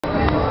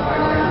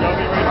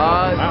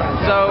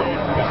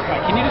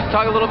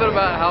talk a little bit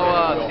about how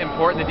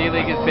important the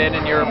D-League has been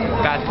in your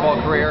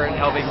basketball career and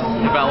helping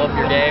develop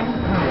your game?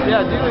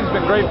 Yeah, D-League's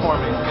been great for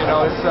me. You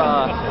know, it's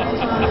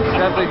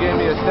definitely gave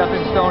me a stepping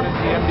stone into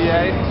the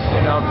NBA.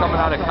 You know, coming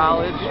out of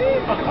college,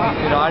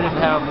 you know, I didn't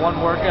have one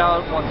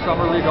workout, one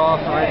summer league off,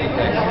 or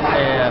anything.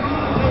 And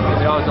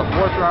you know, I was a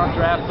 4th-round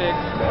draft pick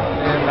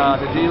in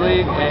the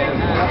D-League, and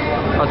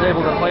I was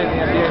able to play in the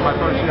NBA my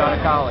first year out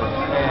of college.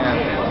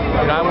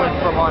 And I went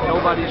from on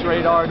nobody's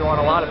radar to on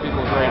a lot of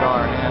people's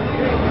radar.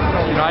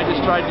 And you know, I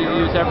just tried to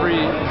use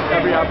every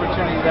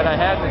opportunity that I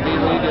had in the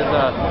D-League as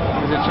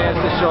a chance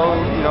to show,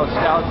 you know,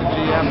 scouts and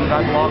GMs that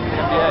I belong to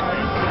the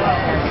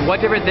NBA.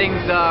 What different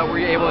things were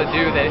you able to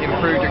do that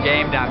improved your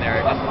game down there?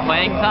 Just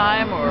playing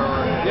time, or?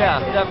 Yeah,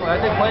 definitely. I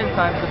think playing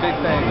time's the big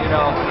thing. You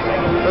know,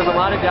 there's a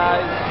lot of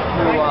guys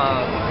who,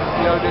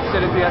 you know, just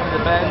sit at the end of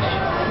the bench.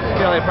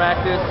 You know, they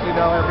practice, you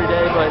know, every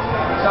day, but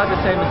it's not the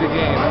same as the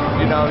game.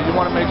 You know, you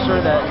want to make sure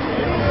that,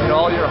 you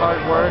know, all your hard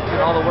work and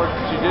all the work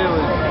that you do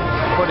is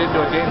put into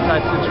a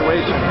game-type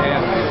situation.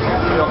 And,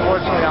 you know,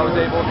 fortunately, I was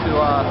able to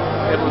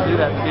do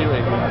that in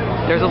D-League.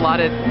 There's a lot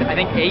of, I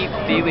think,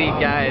 8 D-League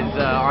guys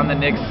on the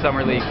Knicks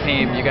Summer League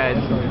team. You guys,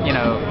 you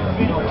know,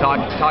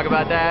 talk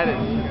about that?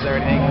 Is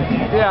there anything?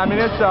 Yeah, I mean,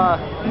 it's,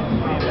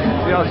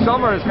 you know,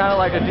 summer is kind of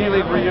like a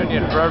D-League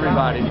reunion for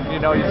everybody. You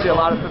know, you see a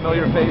lot of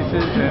familiar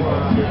faces, and,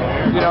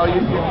 you know,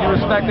 you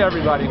respect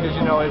everybody because,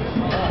 you know, it's,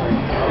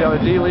 you know,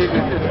 the D-League,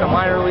 it's the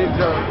minor leagues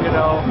of, you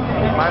know,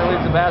 minor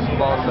leagues of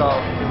basketball. So,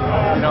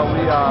 you know,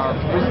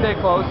 we stay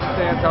close,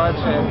 stay in touch,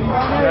 and you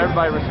know,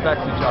 everybody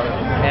respects each other.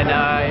 And,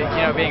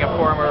 you know, being a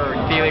former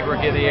D-League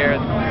Rookie of the Year,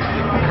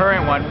 the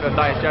current one,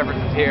 Matthias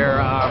Jefferson's here.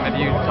 Have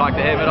you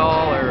talked to him at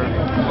all, or?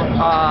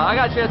 I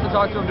got a chance to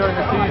talk to him during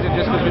the season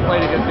just because we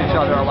played against each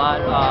other a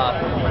lot.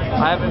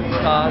 I haven't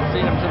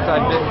seen him since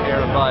I've been here,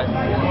 but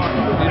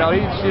you know,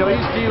 each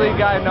D-League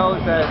guy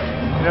knows that,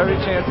 you know, every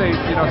chance they,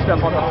 you know,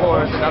 step on the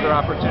floor is another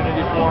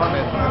opportunity for them,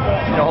 and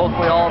you know,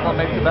 hopefully all of them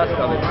make the best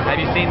of it.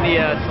 Have you seen the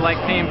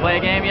select team play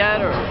a game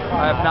yet, or?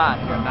 I have not.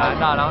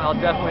 I'll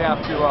definitely have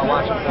to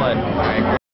watch them play. All right, great.